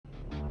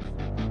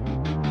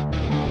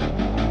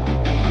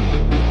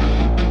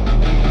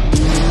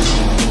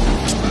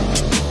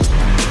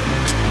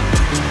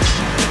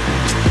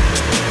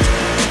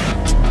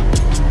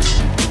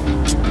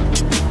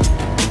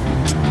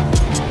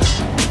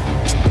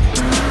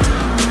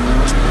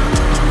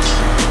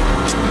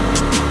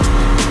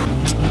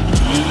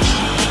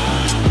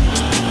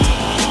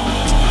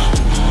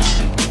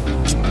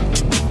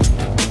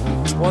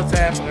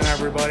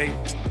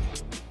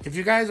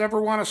you guys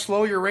ever want to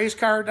slow your race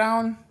car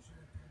down,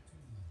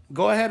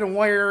 go ahead and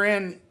wire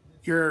in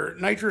your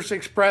Nitrous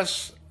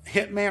Express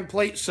Hitman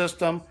plate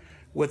system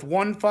with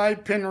one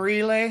 5-pin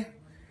relay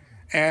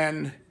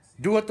and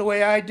do it the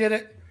way I did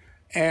it,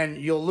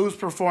 and you'll lose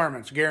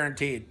performance,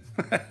 guaranteed.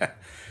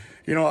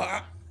 You know,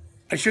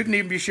 I shouldn't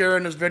even be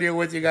sharing this video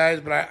with you guys,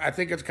 but I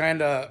think it's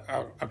kind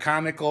of a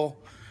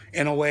comical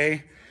in a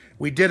way.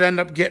 We did end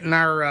up getting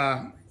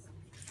our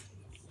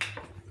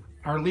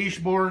leash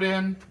board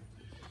in,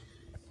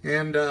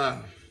 and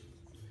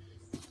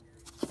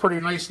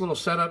pretty nice little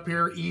setup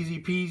here, easy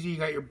peasy. You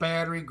got your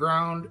battery,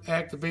 ground,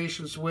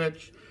 activation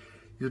switch,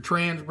 your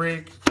trans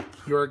brake,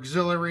 your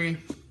auxiliary.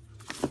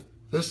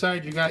 This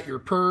side you got your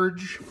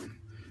purge,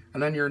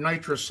 and then your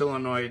nitrous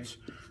solenoids,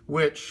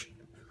 which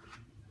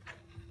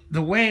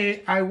the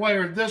way I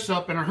wired this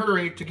up in a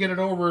hurry to get it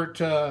over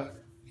to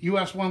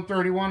US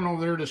 131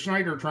 over there to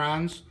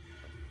Schneidertrons,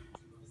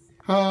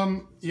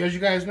 as you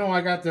guys know,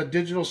 I got the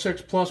Digital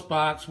 6 Plus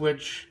box,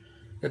 which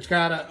it's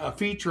got a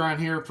feature on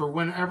here for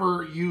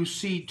whenever you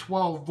see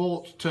 12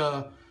 volts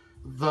to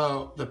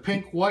the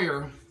pink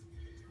wire,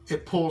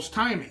 it pulls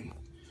timing.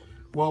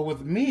 Well,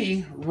 with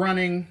me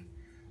running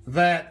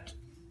that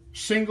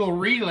single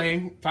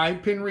relay,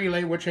 5-pin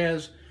relay, which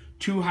has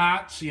 2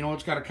 hots, you know,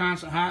 it's got a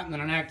constant hot and then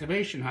an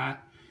activation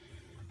hot.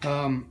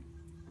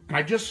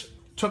 I just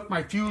took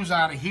my fuse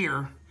out of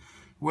here,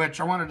 which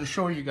I wanted to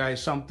show you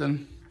guys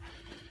something.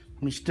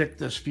 Let me stick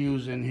this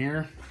fuse in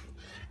here.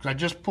 I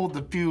just pulled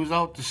the fuse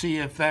out to see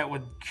if that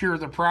would cure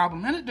the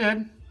problem, and it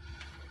did.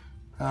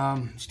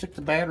 Stick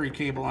the battery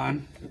cable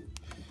on.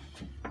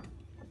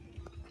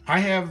 I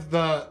have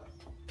the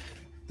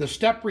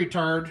step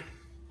retard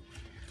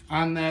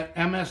on that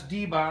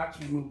MSD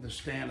box. Let me move the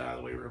stand out of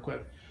the way real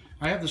quick.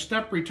 I have the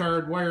step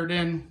retard wired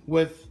in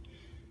with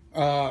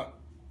the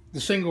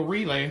single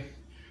relay.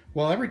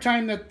 Well, every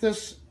time that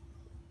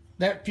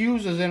that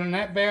fuse is in and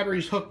that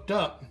battery's hooked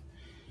up,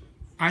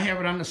 I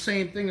have it on the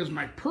same thing as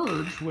my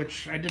purge,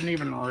 which I didn't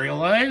even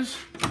realize.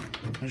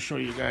 Let me show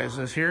you guys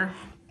this here.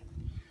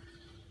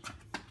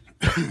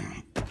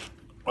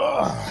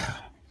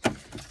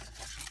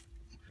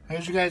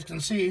 As you guys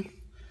can see,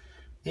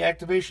 the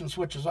activation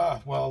switch is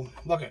off. Well,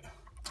 look it.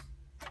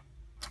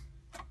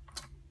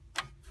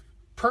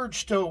 Purge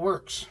still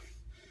works.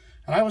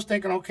 And I was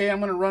thinking, okay, I'm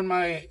going to run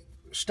my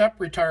step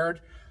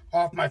retard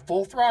off my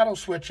full throttle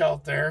switch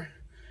out there,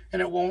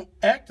 and it won't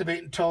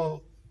activate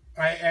until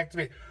I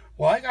activate.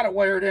 Well, I got it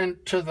wired in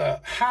to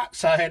the hot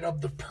side of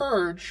the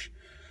purge,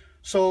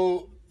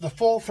 so the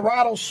full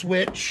throttle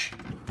switch,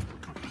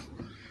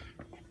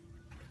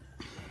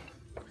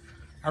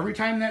 every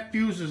time that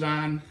fuse is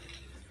on,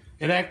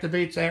 it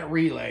activates that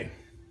relay.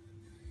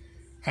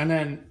 And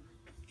then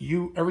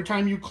every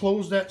time you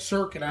close that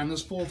circuit on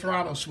this full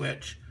throttle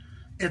switch,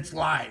 it's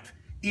live,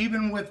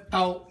 even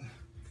without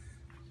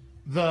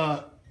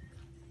the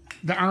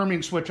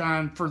arming switch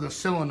on for the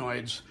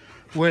solenoids,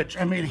 which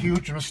I made a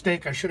huge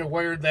mistake. I should have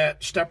wired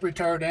that step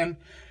retard in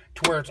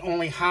to where it's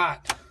only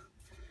hot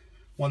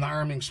when the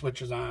arming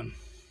switch is on.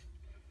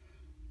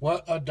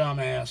 What a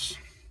dumbass.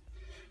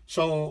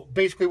 So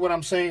basically what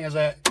I'm saying is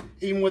that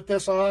even with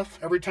this off,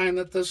 every time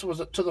that this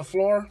was to the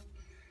floor,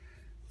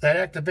 that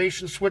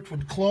activation switch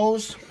would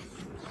close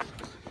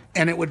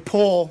and it would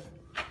pull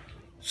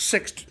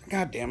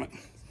God damn it.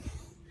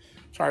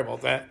 Sorry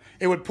about that.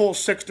 It would pull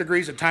 6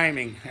 degrees of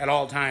timing at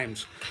all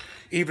times,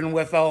 even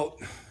without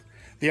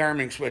the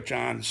arming switch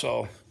on.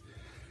 So,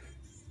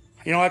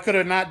 you know, I could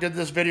have not did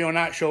this video and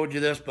not showed you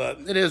this, but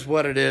it is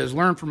what it is.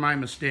 Learn from my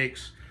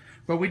mistakes.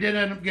 But we did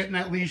end up getting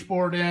that leash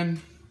board in.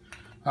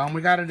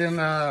 We got it in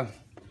a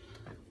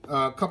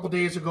couple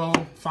days ago,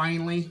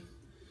 finally.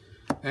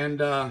 And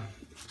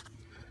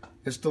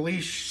it's the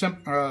leash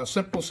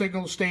simple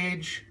signal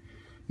stage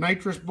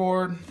nitrous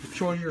board. It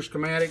shows your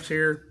schematics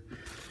here,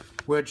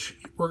 which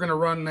we're going to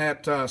run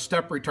that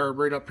step retard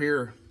right up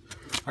here.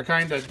 I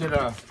kind of did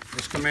a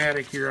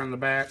schematic here on the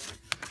back,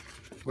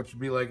 which would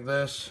be like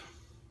this.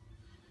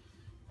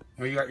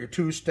 Now you got your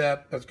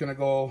 2-step that's going to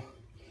go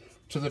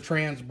to the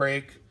trans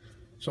brake.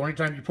 So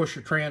anytime you push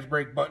your trans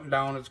brake button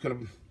down, it's going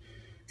to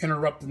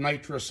interrupt the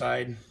nitrous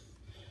side.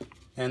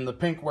 And the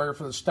pink wire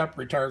for the step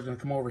retard is going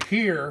to come over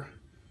here.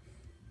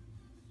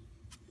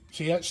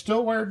 See, that's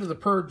still wired to the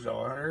purge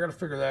though. I got to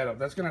figure that out.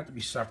 That's going to have to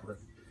be separate.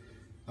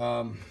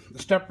 The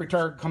step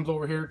retard comes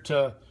over here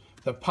to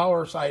the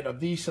power side of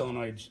these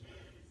solenoids.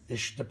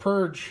 The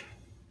purge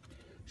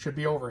should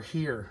be over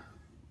here.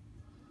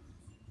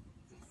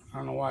 I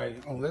don't know why.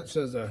 Oh, that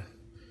says well,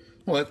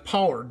 that's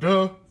power.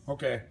 Duh.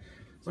 Okay.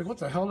 It's like, what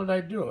the hell did I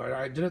do?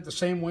 I did it the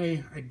same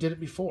way I did it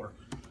before.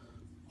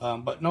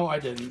 But no, I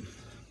didn't.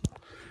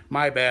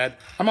 My bad.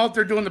 I'm out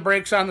there doing the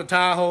brakes on the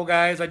Tahoe,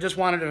 guys. I just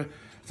wanted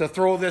to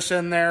throw this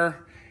in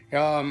there.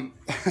 We're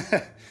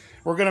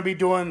going to be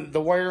doing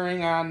the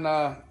wiring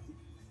on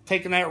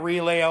taking that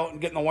relay out and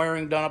getting the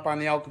wiring done up on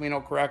the El Camino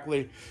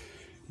correctly.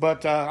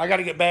 But I got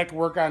to get back to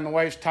work on the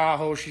wife's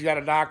Tahoe. She's got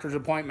a doctor's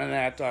appointment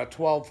at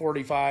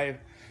 12:45.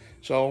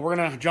 So we're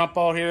going to jump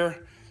out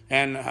here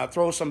and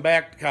throw some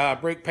back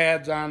brake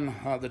pads on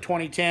the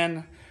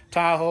 2010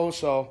 Tahoe.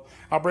 So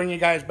I'll bring you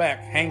guys back.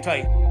 Hang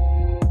tight.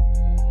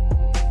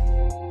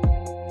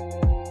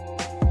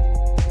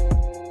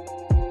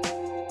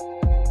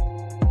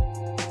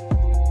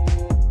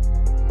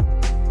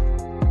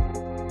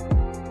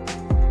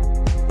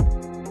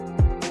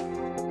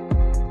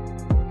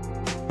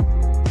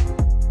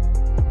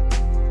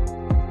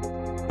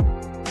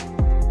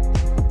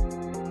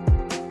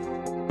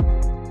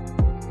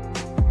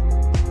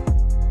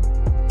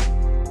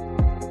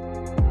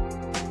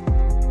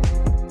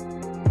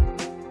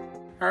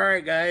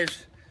 Alright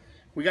guys,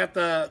 we got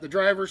the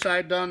driver's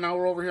side done. Now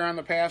we're over here on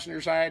the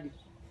passenger side.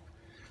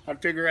 I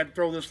figured I'd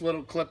throw this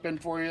little clip in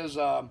for you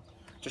to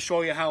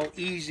show you how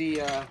easy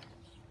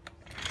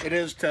it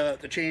is to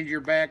change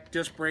your back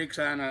disc brakes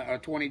on a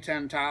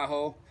 2010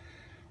 Tahoe.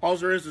 All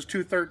there is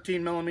two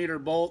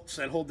 13mm bolts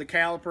that hold the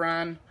caliper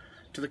on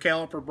to the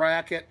caliper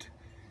bracket.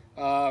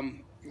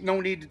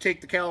 No need to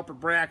take the caliper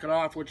bracket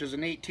off, which is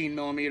an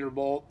 18mm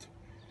bolt.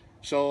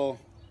 So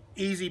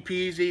easy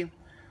peasy.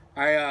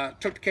 I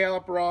took the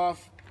caliper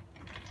off.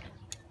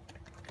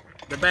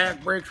 The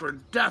back brakes were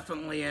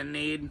definitely in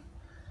need.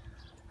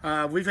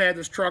 We've had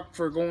this truck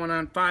for going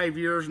on 5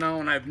 years now,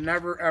 and I've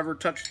never ever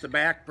touched the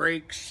back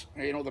brakes,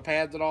 you know, the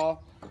pads at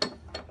all.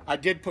 I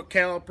did put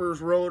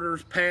calipers,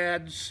 rotors,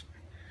 pads,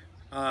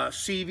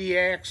 CV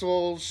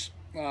axles,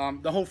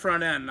 the whole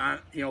front end,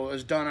 you know,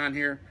 is done on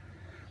here.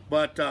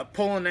 But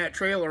pulling that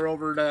trailer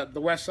over to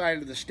the west side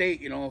of the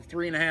state, you know,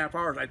 3.5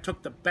 hours, I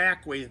took the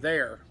back way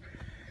there.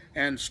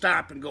 And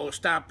stop and go,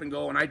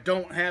 and I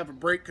don't have a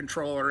brake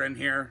controller in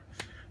here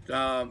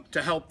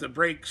to help the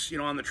brakes, you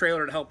know, on the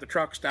trailer to help the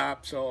truck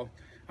stop. So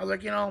I was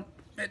like, you know,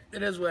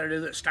 it is what it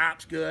is. It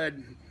stops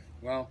good.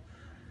 Well,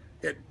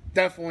 it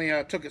definitely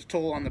took its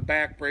toll on the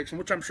back brakes,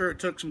 which I'm sure it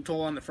took some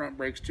toll on the front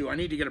brakes too. I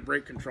need to get a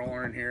brake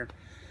controller in here.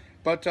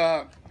 But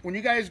when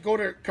you guys go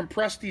to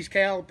compress these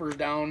calipers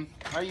down,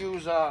 I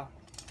use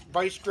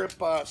vice grip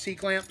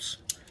C-clamps.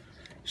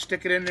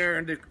 Stick it in there,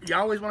 and you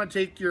always want to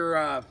take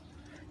your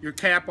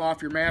cap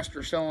off your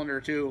master cylinder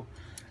too,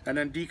 and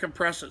then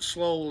decompress it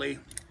slowly.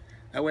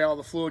 That way all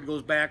the fluid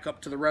goes back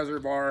up to the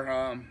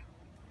reservoir.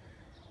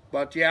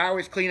 But yeah, I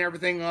always clean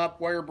everything up,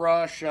 wire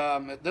brush.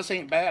 This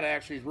ain't bad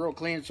actually, it's real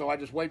clean, so I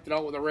just wiped it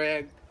out with a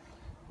rag.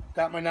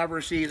 Got my Never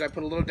Seas. I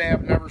put a little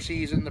dab of Never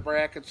Seas in the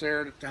brackets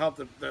there to help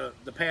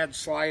the pads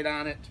slide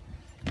on it.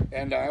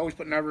 And I always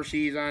put Never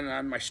Seas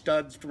on my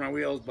studs for my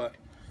wheels. But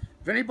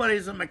if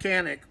anybody's a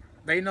mechanic,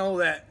 they know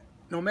that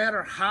no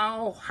matter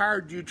how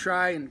hard you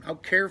try and how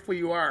careful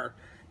you are,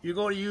 you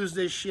go to use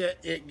this shit,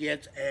 it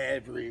gets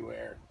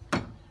everywhere.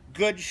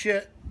 Good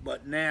shit,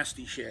 but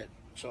nasty shit.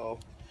 So,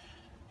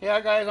 yeah,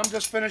 guys, I'm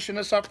just finishing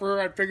this up for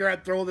her. I figure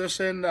I'd throw this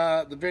in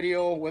the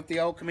video with the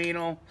El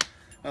Camino.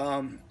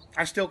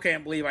 I still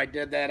can't believe I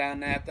did that on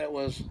that. That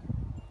was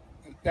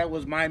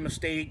my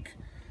mistake.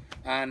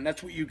 And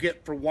that's what you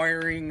get for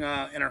wiring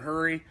in a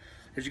hurry.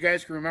 As you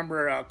guys can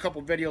remember, a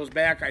couple videos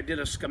back, I did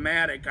a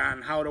schematic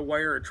on how to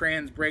wire a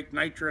trans brake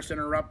nitrous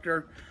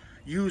interrupter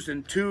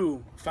using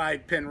 2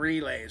 5-pin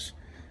relays.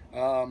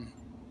 And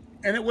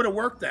it would have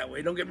worked that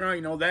way. Don't get me wrong,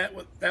 you know,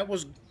 that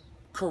was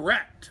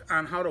correct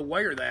on how to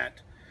wire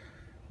that.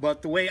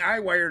 But the way I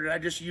wired it, I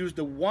just used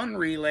the 1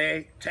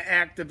 relay to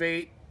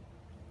activate,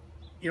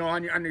 you know,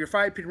 on your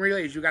 5-pin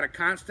relays, you got a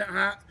constant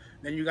hot,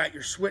 then you got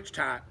your switched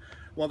hot.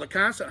 Well, the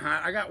constant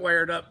hot, I got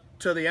wired up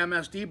to the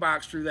MSD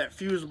box through that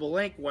fusible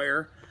link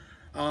wire,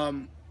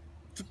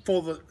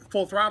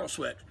 full throttle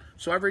switch.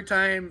 So every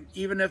time,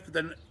 even if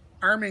the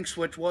arming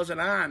switch wasn't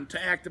on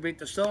to activate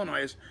the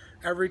solenoids,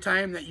 every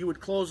time that you would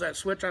close that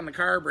switch on the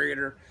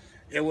carburetor,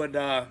 it would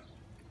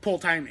pull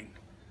timing.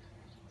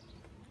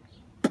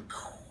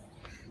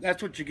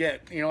 That's what you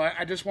get. You know,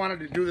 I just wanted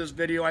to do this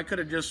video. I could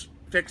have just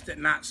fixed it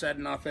and not said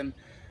nothing.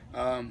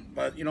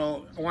 But, you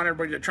know, I want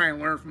everybody to try and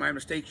learn from my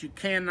mistakes. You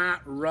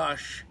cannot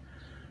rush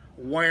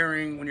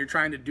wiring when you're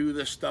trying to do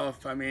this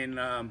stuff. I mean,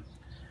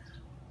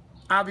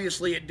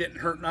 obviously it didn't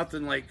hurt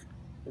nothing like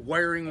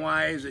wiring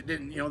wise. It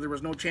didn't, you know, there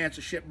was no chance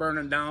of shit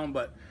burning down,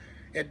 but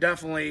it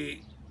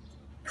definitely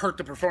hurt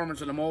the performance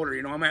of the motor.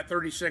 You know, I'm at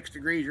 36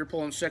 degrees. You're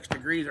pulling 6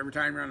 degrees every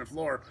time you're on the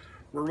floor.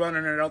 We're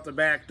running it out the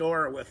back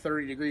door with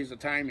 30 degrees of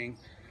timing,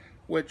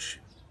 which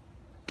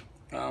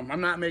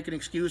I'm not making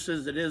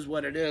excuses. It is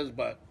what it is,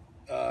 but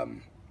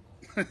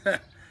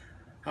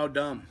how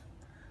dumb,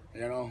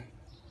 you know.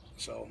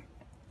 So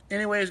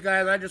anyways,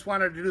 guys, I just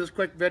wanted to do this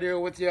quick video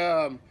with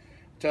you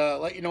to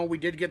let you know we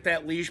did get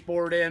that leash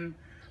board in.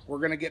 We're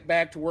going to get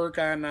back to work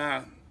on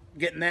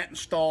getting that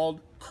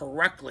installed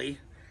correctly.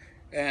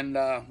 And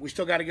we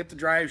still got to get the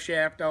drive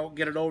shaft out,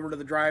 get it over to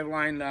the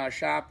driveline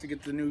shop to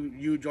get the new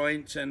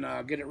U-joints and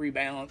get it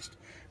rebalanced.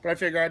 But I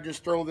figured I'd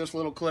just throw this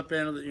little clip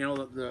in, you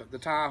know, the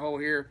Tahoe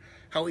here,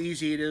 how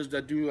easy it is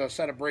to do a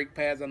set of brake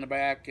pads on the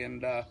back,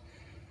 and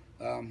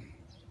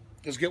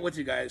just get with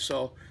you guys.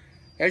 So,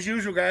 as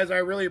usual, guys, I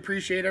really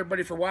appreciate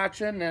everybody for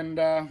watching, and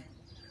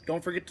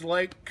don't forget to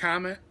like,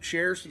 comment,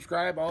 share,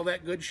 subscribe, all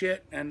that good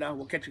shit, and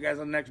we'll catch you guys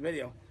on the next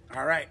video.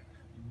 All right,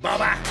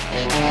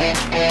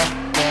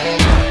 Bye-bye.